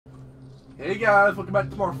Hey guys, welcome back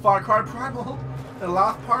to more Farcry Primal. In the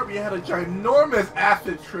last part we had a ginormous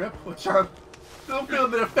acid trip, which I'm still feeling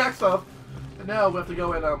the effects of. And now we have to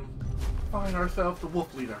go and find ourselves the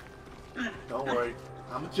wolf leader. Don't worry,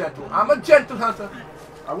 I'm a gentle hunter.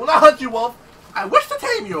 I will not hunt you, wolf. I wish to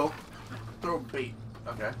tame you. Throw bait.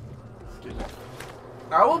 Okay. Skin.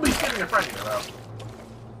 I will be skinning your friend here though.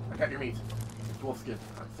 I got your meat. It's wolf skin.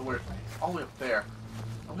 That's the weird thing. It's all the way up there.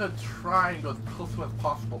 I'm gonna try and go as close to him as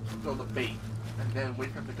possible to throw the bait, and then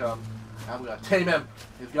wait for him to come. I'm gonna tame him.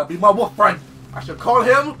 He's gonna be my wolf friend. I shall call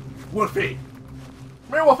him Wolfie.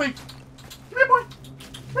 Come here, Wolfie. Come here, boy.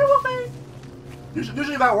 Come here, Wolfie.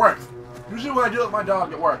 Usually that works. Usually when I do it with my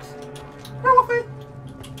dog, it works. Come here, Wolfie.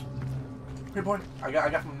 Come here, boy. I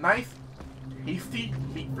got some nice, tasty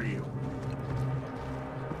meat for you.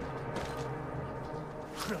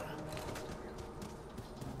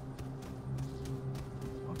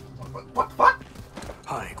 What the fuck?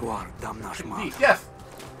 Beast, yes!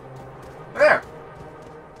 There!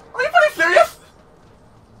 Are you pretty serious?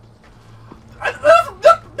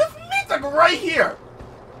 This meat's like right here!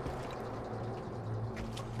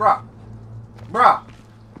 Bruh. Bruh.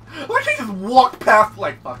 Why can't you just walk past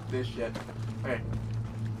like, fuck this shit? Okay.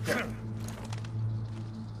 Here.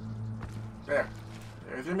 There.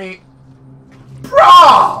 There's your meat.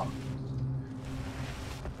 Bruh!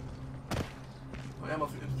 I'm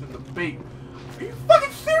almost interested in the bait. Are you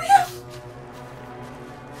fucking serious?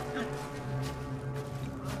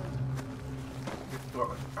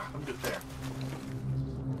 I'm good there.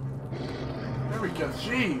 There we go.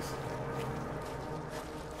 Jeez.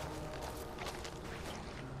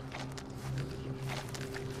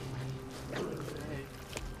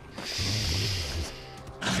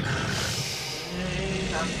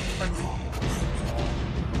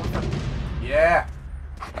 Yeah.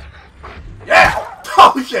 Yeah.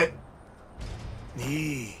 Oh shit!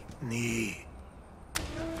 Knee.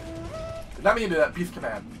 Did not mean to do that. Beast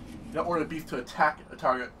command. You don't order the beast to attack a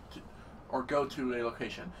target or go to a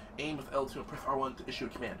location. Aim with L2 and press R1 to issue a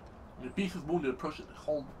command. When the beast is wounded, approach it and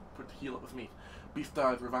hold for it to heal it with meat. Beast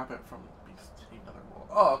dies, revive it from beast. Tame another wall.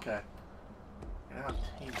 Oh, okay. And now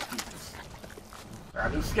tame beasts.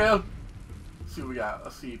 Alright, new skill. Let's see what we got.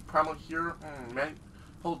 Let's see. Primal here.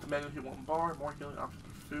 Hold the menu here one bar. More healing options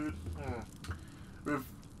for food.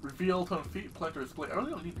 Reveal to feet, plant or display. I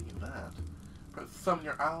really don't need to do that. Press summon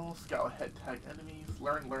your owl, scout ahead, tag enemies,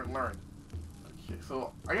 learn. Okay,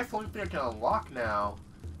 so I guess the only thing I can unlock now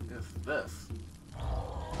is this.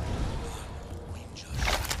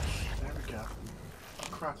 There we go.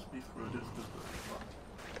 Crouch beast reduce this.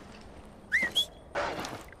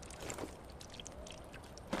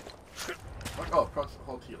 Oh, approach the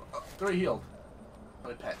whole heal. Oh, 3 healed.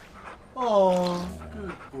 My pet. Oh,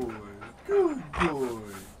 good boy. Good boy.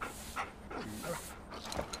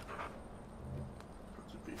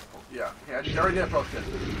 Yeah, I already did approach it.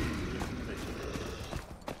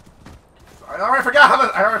 I already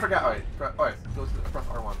forgot. Alright, go to press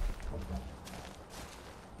R1.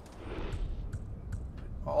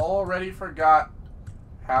 Already forgot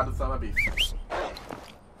how to summon a beast.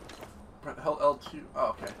 Hold L2.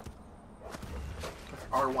 Oh, okay. Press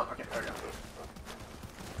R1. Okay, there we go.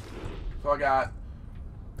 So I got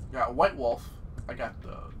White Wolf. I got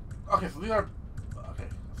the. Okay, so these are. Okay,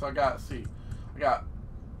 so I got. See, I got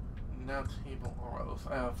now table auros.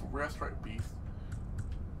 I have Rare Strike Beast.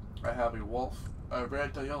 I have a Wolf, a Rare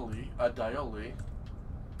Dioli, Wait,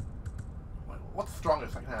 what's the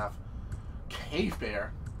strongest I can have? Cave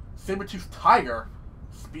Bear, Sabertooth Tiger,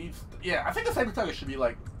 Speed. Yeah, I think the Sabertooth Tiger should be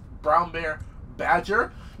like Brown Bear,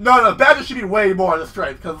 Badger. No, Badger should be way more than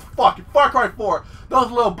strength because fucking Far Cry 4. Those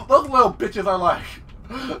little bitches are like.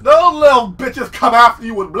 Those little bitches come after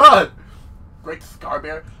you with blood! Great Scar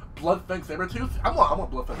Bear, Bloodfang Sabertooth. I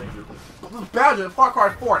want Bloodfang Sabertooth. This Badger in Far Cry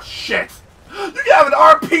 4 shit! You can have an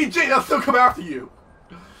RPG that'll still come after you!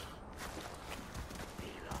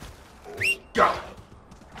 Go!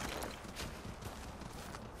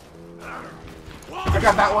 I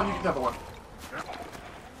got that one, you get the other one.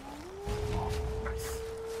 Nice.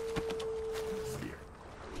 Spear.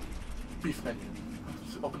 Beast menu.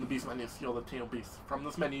 Open the beast menu to seal the tame beast. From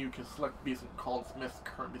this menu, you can select beast and call its miss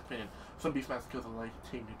current beast minion. Some beast master skills allow you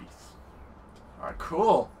to tame new beasts. Alright,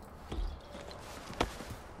 cool.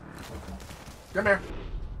 Come here.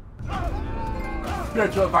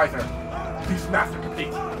 Spiritual advisor. Beast master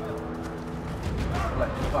complete.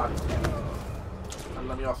 Select body. And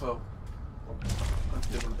let me also. Let's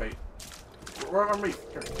give him bait. Where are my meat?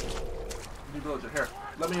 Here. New villager. Here.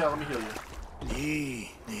 Let me heal you.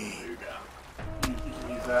 There you go. You can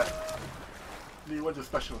use that. The Winter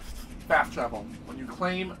Specialist. Fast travel. When you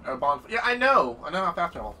claim a bonfire. Yeah, I know how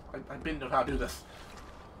fast travel. I've been knowing how to do this.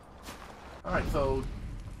 Alright, so.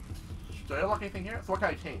 Do I unlock anything here? So what can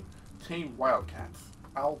I tame? Tame Wildcats.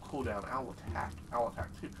 Owl cooldown. Owl attack. Owl attack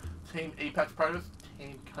 2. Tame Apex Predators.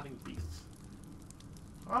 Tame Cunning Beasts.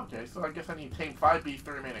 Okay, so I guess I need to tame 5 beasts,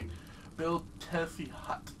 3 remaining. Build Tennessee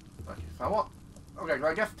Hut. Okay, so I want. Okay,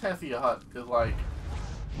 well, I guess Tennessee Hut is like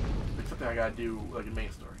something I gotta do like a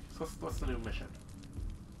main story. So what's the new mission?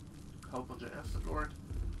 Help a Legit Escort.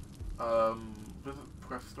 Visit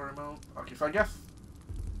Press Story Mode. Okay, so I guess.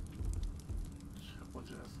 What's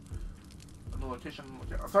this? No location.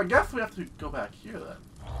 Okay, so I guess we have to go back here then.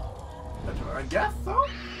 I guess so?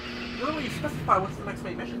 It doesn't really specify what's the next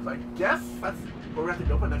main mission, so I guess that's where we have to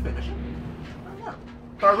go for the next main mission. Oh, yeah.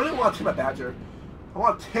 But I really want to tame a badger. I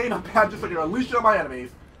want to tame a badger so I can unleash on my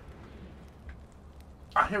enemies.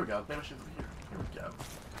 Ah, here we go. Main mission's over here. Here we go.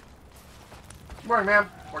 Good morning, ma'am.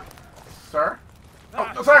 Sir?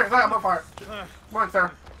 Oh, sorry, I'm on fire. Good morning,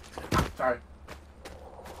 sir. Sorry.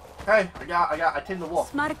 Hey, I tamed the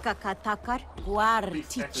wolf. Smarka katakar guar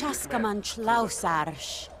tichaskaman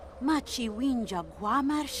chlausarsh. Machi winja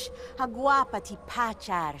guamarsh, aguapati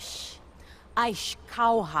pacharsh. Aish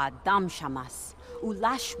kauha damshamas,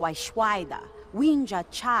 ulashwai shwaida, winja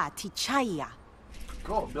cha tichaya.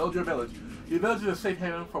 Cool, build your village. Your village is a safe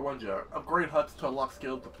haven for one year. Upgrade huts to unlock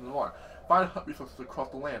skills up in the more. Find hut resources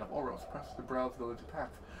across the land of Oros. Press to browse village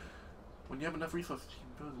attacks. When you have enough resources, you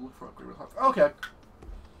can look for upgrade huts. Okay.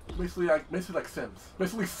 Basically like Sims.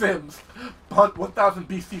 Basically Sims, but 1000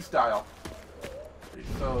 BC style.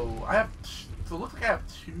 So I have. So it looks like I have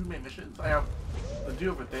 2 main missions. I have the dude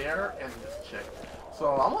over there and this chick.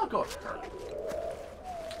 So I'm gonna go with her.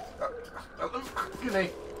 Excuse me.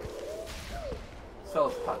 Sell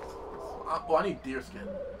his hut. Oh, I need deer skin.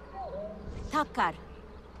 Takar.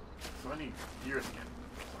 So I need deer skin.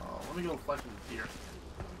 So let me go find some deer skin.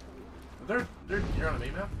 Is there deer on the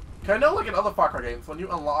main map? Cause I know like in other Farcry games, when you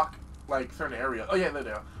unlock like certain areas, oh yeah, they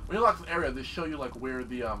do. When you unlock an area, they show you like where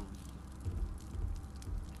the Okay.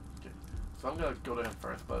 So I'm gonna go to him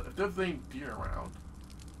first, but if there's any deer around,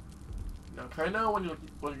 you know, cause I know when you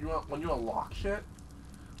unlock shit,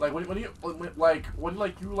 like when you how am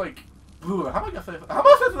I gonna say this? How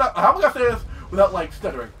am I gonna say this without like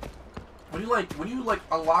stuttering? When you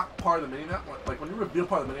unlock part of the minimap, like when you reveal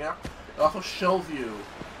part of the minimap, it also shows you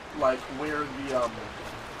like where the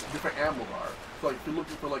different animals are. So like if you're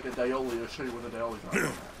looking for like a Dioli, it'll show you where the Diolis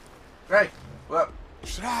are. Hey, what up?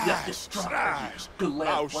 Yes, good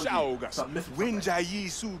land. Winjayi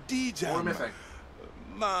su dijam. What are we missing?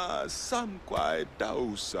 Ma samkwai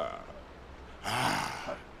dausa.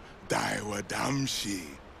 Ah, daiwa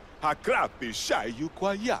damshi. Hakrapi shayu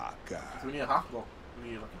kwayaka. So we need a hospital. We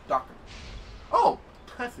need like a doctor. Oh,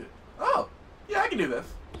 that's it. Oh, yeah, I can do this.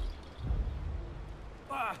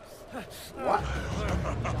 What?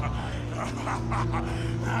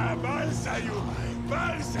 Balsayu,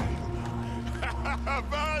 balsayu,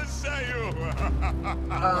 balsayu.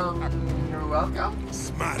 You're welcome.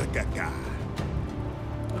 Smarkaka.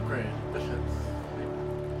 Upgrade missions.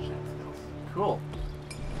 Shape skills. Cool.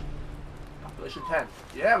 Population 10.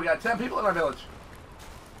 Yeah, we got 10 people in our village.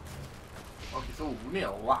 Okay, so we need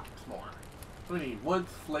a lot more. So we need wood,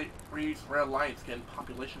 slate, reeds, red lion skin,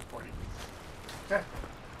 population 40. Okay.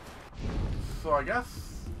 So I guess.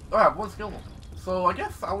 Oh, I have 1 skill level. So I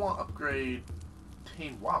guess I want to upgrade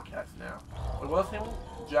Tame Wildcats now. Wait, what else name?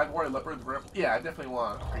 Jaguar, leopards, rebel. Yeah, I definitely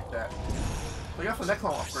want to upgrade that. So I guess the next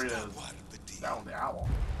one I'll upgrade is that one, the owl.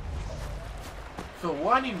 So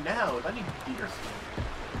what I need now is I need deer skin.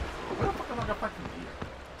 So where the fuck am I gonna find some deer?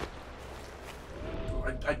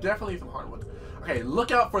 I definitely need some hardwood. Okay, look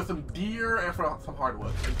out for some deer and for some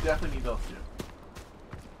hardwood. I definitely need those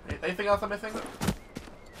 2. Anything else I'm missing?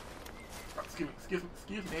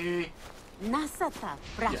 Excuse me. Nasata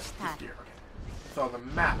Yes, brashtar. deer. Okay. So on the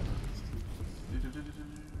map.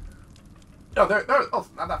 Oh, oh, it's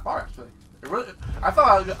not that far actually. It really, I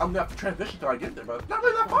thought I'm gonna have to transition till I get there, but it's not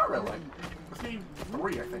really that far really. Let's need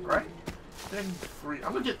 3, I think, right? Then 3.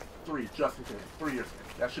 I'm gonna get 3 just in case. 3 deer skin.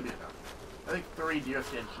 That should be enough. I think 3 deer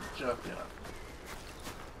skin should just be enough.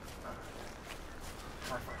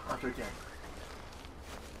 Try for a hunter again.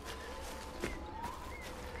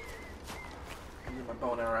 Use my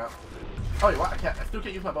bow and arrow out. Oh wait, what? I still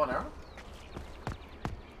can't use my bow and arrow?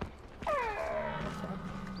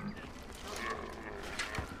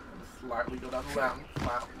 Slightly go down the mountain,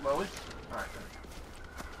 slowly. Alright, there.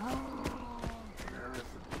 Where is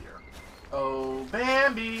the deer? Oh,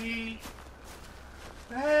 Bambi!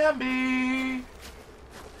 Bambi!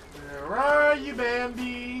 Where are you,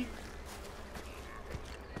 Bambi?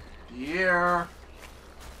 Deer.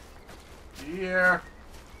 Deer.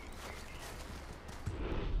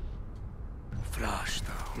 Flash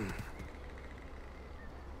down.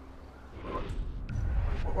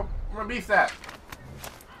 Where my beast at?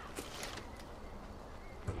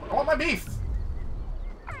 I want my beast!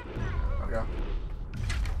 There we go.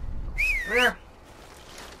 Come here!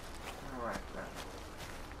 Alright, then.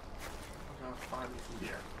 I'm gonna find me some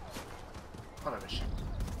deer. On a mission.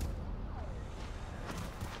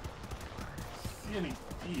 See any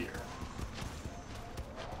deer?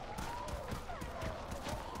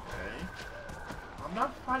 Okay. I'm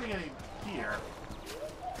not finding any deer.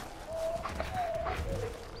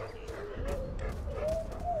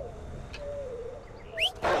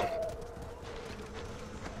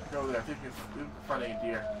 Go there. I think we can find any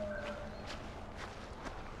deer.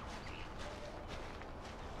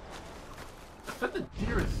 I thought the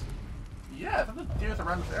deer is. Yeah, I thought the deer is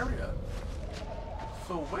around this area.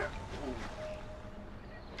 So where? Ooh.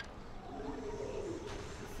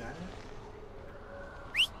 Is that it?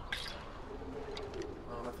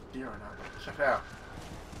 Oh, that's a deer or not. Check it out.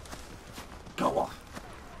 Go off.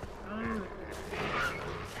 I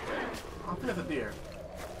don't think that's a deer.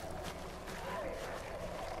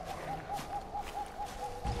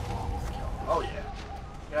 Oh yeah.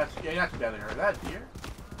 Yeah, you're not too bad there. Is that a deer?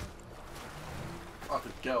 Oh, it's a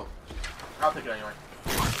goat. I'll take it anyway.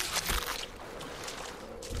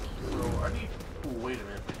 So I need. Ooh, wait a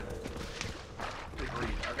minute. Big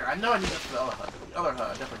read. Okay, I know I need this for the other hut. The other hut,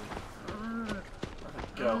 I definitely need. That's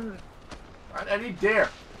a goat. I need deer.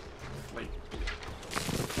 Sleep.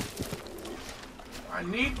 I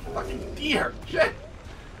need fucking deer. Shit.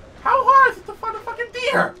 How hard is it to find a fucking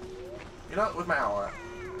deer? You know, with my owl.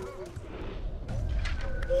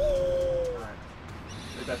 Alright.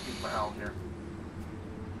 Maybe I have to keep my owl here.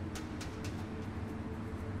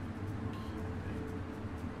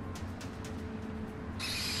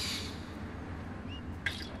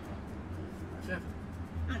 That's it.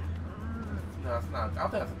 No, it's not. I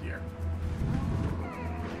don't think that's a deer.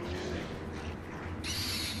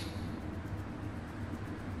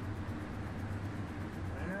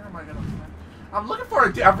 Where am I gonna find? I'm looking for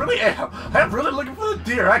a deer. I really am. I'm really looking for the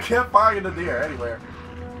deer. I can't find a deer anywhere.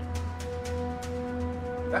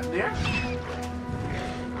 That deer?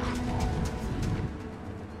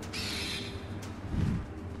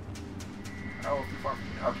 Oh, too far from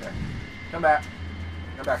me. Okay. Come back.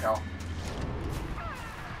 Come back, Al.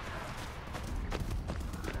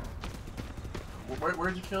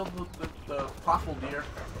 Where'd you kill the possible deer?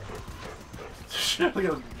 Shit, look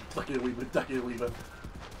at him. Ducky and weaving. Ducky and weaving.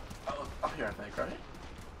 Oh, up here, I think, right?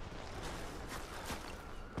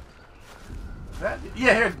 That,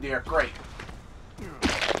 yeah, here's the deer. Great.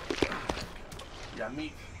 Yeah,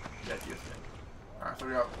 meat. Yeah, deer thing. Alright, so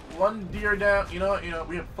we got one deer down. You know,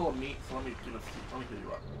 we have full of meat, so let me fill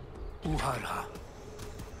you up. Uhara.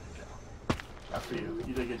 That's for you.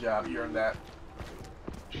 You did a good job. You earned that.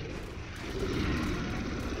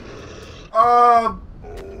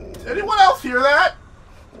 Anyone else hear that?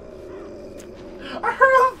 I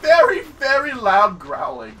heard a very, very loud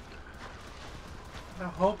growling. I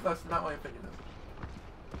hope that's not what I'm thinking of.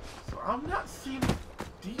 So I'm not seeing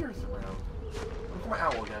deers around. Look at my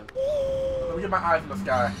owl again. Let me get my eyes in the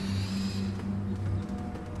sky.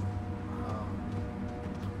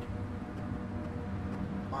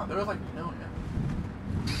 Wow, there was like no him.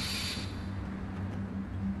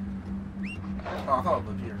 Oh, I thought it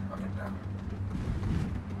was a deer. Okay, now.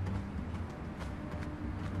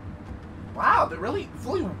 Wow, there really, it's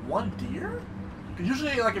only one deer? Because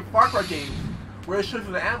usually, like in Farcry games, where it shows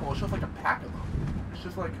you the animal, it shows like a pack of them. It's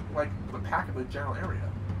just like the pack of the general area.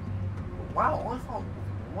 But wow, I only saw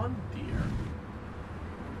one deer.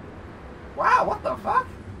 Wow, what the fuck?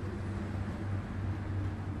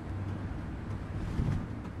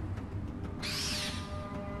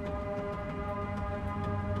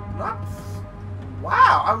 Not.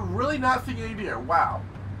 Wow, I'm really not seeing any deer. Wow.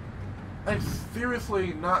 I'm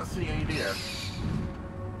seriously not seeing any deer.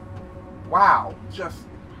 Wow. Just...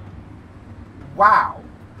 Wow.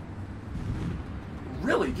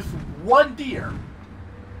 Really? Just one deer.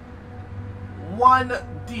 One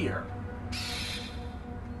deer.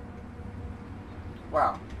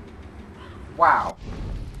 Wow. Wow.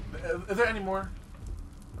 Is there any more?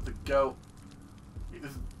 There's a goat.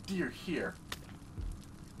 There's deer here.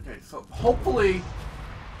 Okay, so hopefully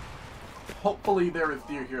there is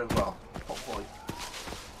deer here as well. Hopefully.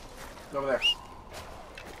 Go over there.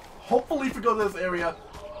 Hopefully if we go to this area,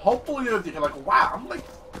 hopefully there's deer. Like, wow, I'm like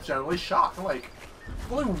generally shocked. I'm like,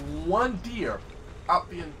 only one deer out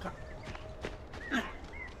the entire...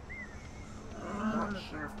 I'm not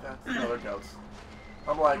sure if that's another ghost.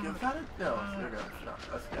 I'm like, is that it? No, there we go. No,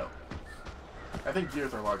 let's go. I think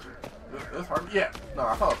deers are larger. This hard? Yeah. No,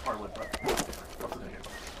 I thought it was hardwood, but what's the name?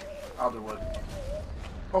 Alderwood.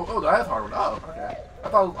 Oh, that is hardwood. Oh, okay. I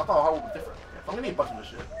thought hardwood was different. Yeah, so I'm gonna need a bunch of this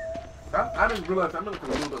shit. I didn't realize I'm gonna be a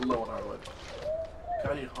little bit low on hardwood.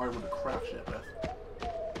 I need hardwood to craft shit with.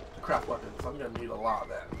 To craft weapons, so I'm gonna need a lot of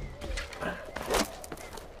that. I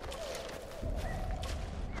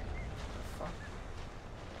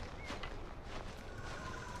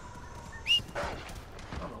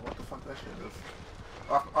don't know what the fuck that shit is.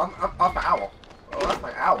 Off my owl. Oh, that's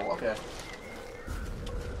my owl, okay.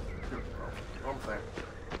 What I'm saying.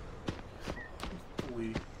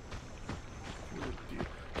 Holy deer.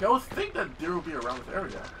 I always think that deer will be around this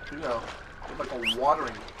area. You know, it's like a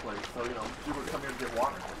watering place, so, you know, deer would come here and get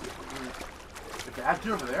water. Is that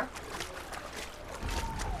deer over there?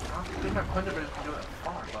 I don't think my plunger base can go that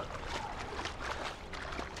far, but...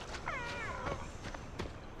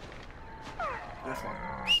 This one.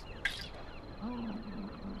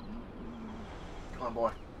 Come on,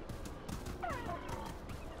 boy.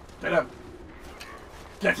 Get him!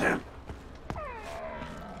 Get him!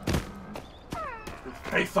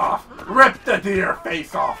 Face off! Rip the deer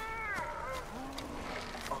face off!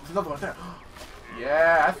 Oh, there's another one there.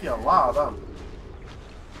 Yeah, I see a lot of them.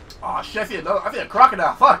 Oh shit, I see a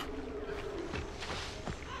crocodile. Fuck!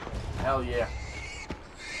 Hell yeah.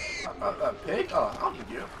 A pig? Oh, I don't need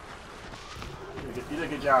you. You did a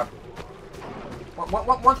good job.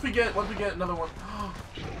 Once we get another one.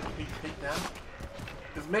 Take down.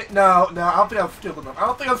 No, I don't think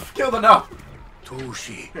I'm skilled enough.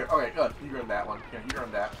 Toshi. Here, okay, good. You earned that one. Here, you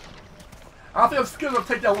earned that. I don't think I'm skilled enough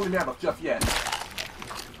to take that woolly mammoth just yet.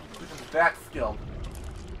 I'm that skilled.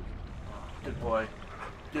 Good boy.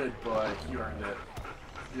 Good boy. You earned it.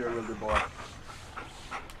 You're a really good boy.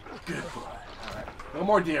 Good boy. Alright. No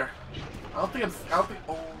more deer. I don't think I'm skilled enough.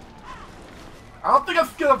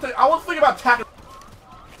 I was thinking about attacking.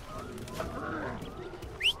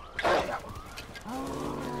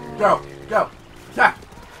 Go! Go! Attack!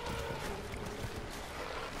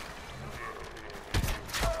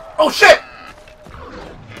 Oh shit!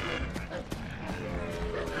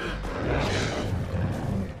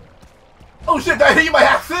 Oh shit, did I hit you by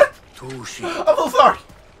accident? Toshi. I'm so sorry!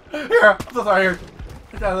 Here, I'm so sorry, here.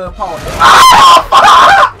 Get that little power.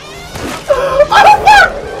 Ah! I don't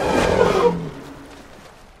want!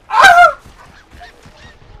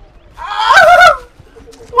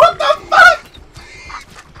 What the fuck?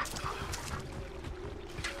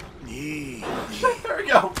 There we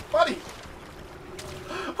go, buddy.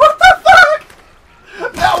 What the fuck?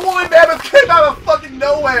 That woolly mammoth came out of fucking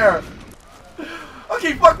nowhere.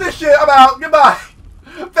 Okay, fuck this shit. I'm out. Goodbye.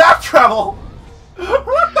 Fast travel.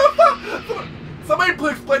 What the fuck? Somebody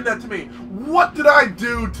please explain that to me. What did I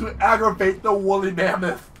do to aggravate the woolly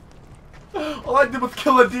mammoth? All I did was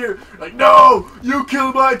kill a deer. Like, no, you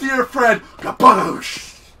killed my dear friend.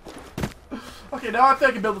 Kaboosh. Okay, now I think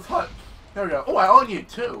I can build this hut. There we go. Oh, I only need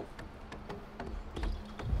 2.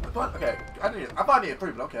 Okay, I thought I needed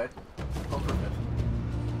 3, but okay.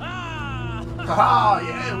 Haha,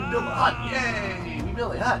 yeah, we built a hut, yay! We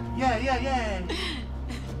built a hut, yay!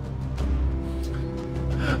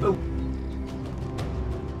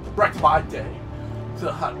 Right to my day. To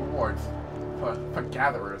the hut rewards for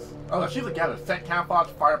gatherers. Oh, no, she's a gatherer. Set camouflage,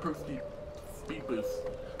 fireproof, speed boost.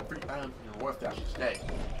 3 items in your reward stash each day.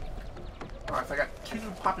 Alright, so I got 2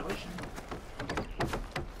 new population.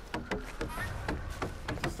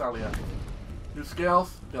 Salia. New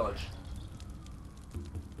scales, village.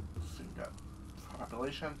 So you got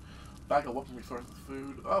population, bag of weapon resources,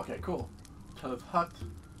 food. Oh, okay, cool. Tela's hut,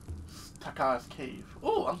 Taka's cave.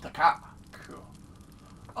 Oh, I'm Taka. Cool.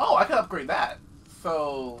 Oh, I can upgrade that.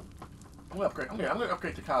 So I'm gonna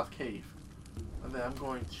upgrade Taka's cave, and then I'm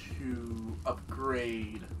going to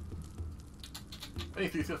upgrade. I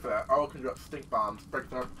need 3 skills for that. I'll conjure up stink bombs, break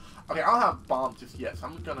them up. Okay, I don't have bombs just yet, so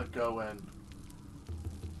I'm gonna go and.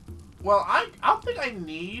 Well, I don't think I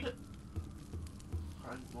need.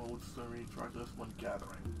 Modes to recharge this one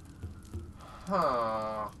gathering.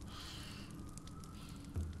 Huh.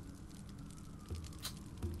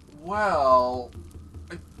 Well,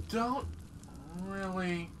 I don't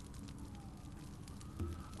really.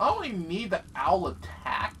 I only need the owl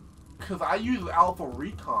attack because I use the owl for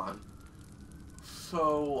recon.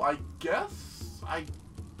 So I guess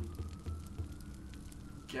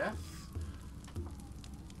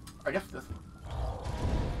this one.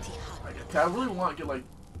 I really want to get like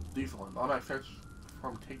these ones. I'm gonna search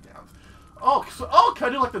for takedowns. Oh, can I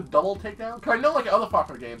do like the double takedown? Cause I know like in other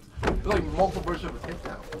Farcry games, there's like multiple versions of the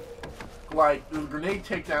takedown. Like there's a grenade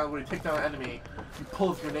takedown where you take down an enemy, you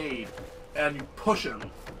pull his grenade, and you push him,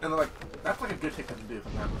 and like that's like a good takedown to do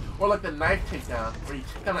sometimes. Or like the knife takedown, where you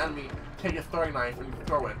take down an enemy, take his throwing knife, and you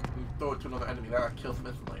throw it to another enemy. That like, kills him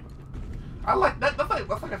instantly. I like that. That's like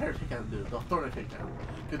a favorite takedown to do. The throwing takedown,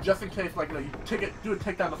 because just in case, like you take it, do a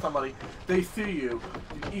takedown to somebody, they see you,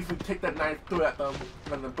 you can easily take that knife, throw it at them,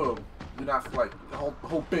 and then boom, you're not like the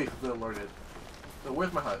whole base is alerted. So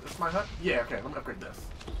where's my hut? Is this my hut? Yeah. Okay. Let me upgrade this.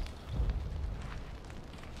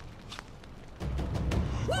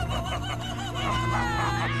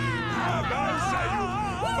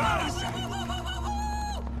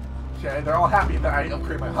 Okay, they're all happy that I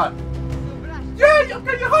upgrade my hut. Yeah, you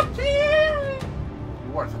upgrade your hut, yeah!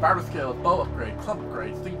 Rewards, survivor skills, bow upgrade, club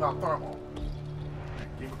upgrade, sting bomb thermal.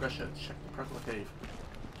 Game progression, check the personal cave.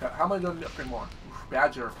 Okay, how am I going to upgrade more? Oof,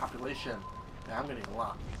 badger, population. Yeah, I'm getting a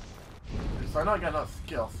lot. So I know I got enough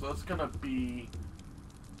skill, so it's gonna be...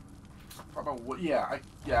 Probably, yeah,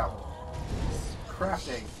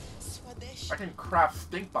 crafting. I can craft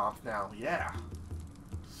stink bombs now, yeah.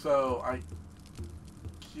 So I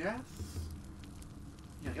guess...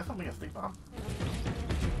 Yeah, I guess I'll make a stink bomb.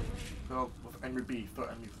 So with angry bee, throw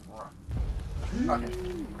enemies more. Okay.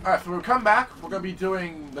 Alright, so when we come back, we're gonna be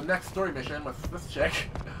doing the next story mission with this chick.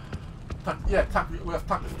 We have to talk to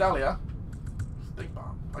Stelia. Stink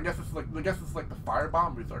bomb. I guess it's like the fire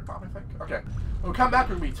bomb, berserk bomb, I think. Okay. When we come back,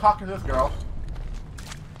 we're gonna be talking to this girl.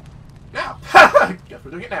 Now! Guess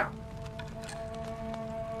we're doing it now.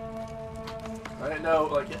 I didn't know,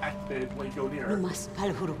 like, it activated when you go near her.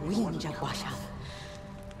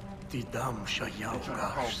 Tidam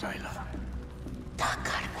Shayauga Saila.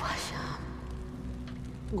 Takar Guasham.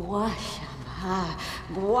 Guasham, ha.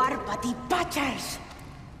 Guarpati Pachars.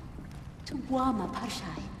 Tuwama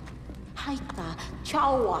Parshai. Haita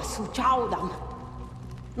Chawa Su Chowdam.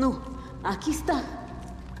 No, aquí está.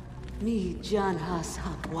 Mi Jan has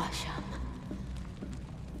ha Guasham.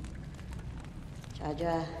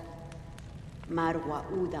 Chaja. Marwa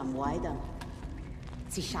udam waidam.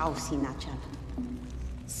 Si shao sinachal.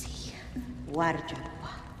 Si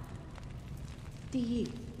warjarwa. Ti.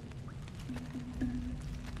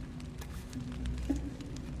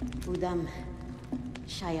 Udam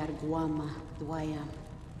shayar guama dwayam.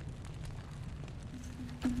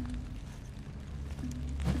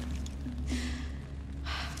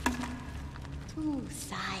 Tu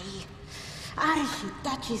sai. Arshi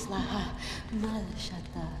touches laha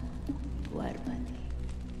malshata. Guarbati.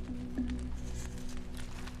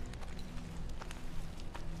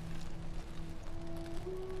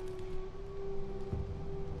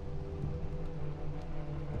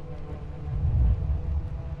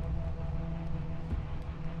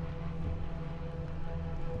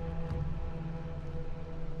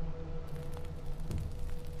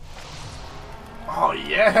 Oh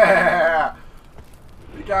yeah!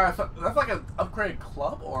 You guys, that's like an upgrade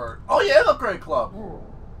club, or oh yeah, it's an upgrade club.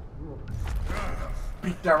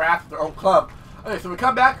 Beat their ass with their own club. Okay, so we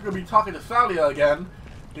come back, we're gonna be talking to Salia again,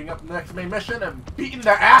 getting up the next main mission and beating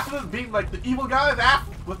their asses, beating like the evil guys' ass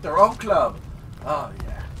with their own club. Oh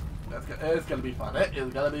yeah, it's gonna be fun. It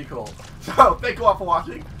is gonna be cool. So thank you all for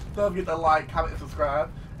watching. Don't forget to like, comment, and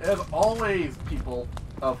subscribe. As always, people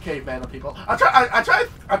of caveman and people, I try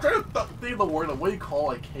to think of the word of what do you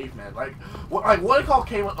call a caveman? Like what do you call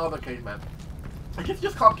caveman other cavemen? I guess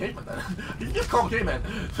just call them cavemen then. You can just call them cavemen.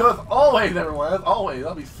 So as always, everyone, as always,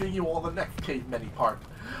 I'll be seeing you all in the next caveman part.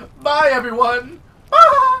 Bye, everyone!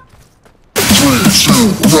 Bye!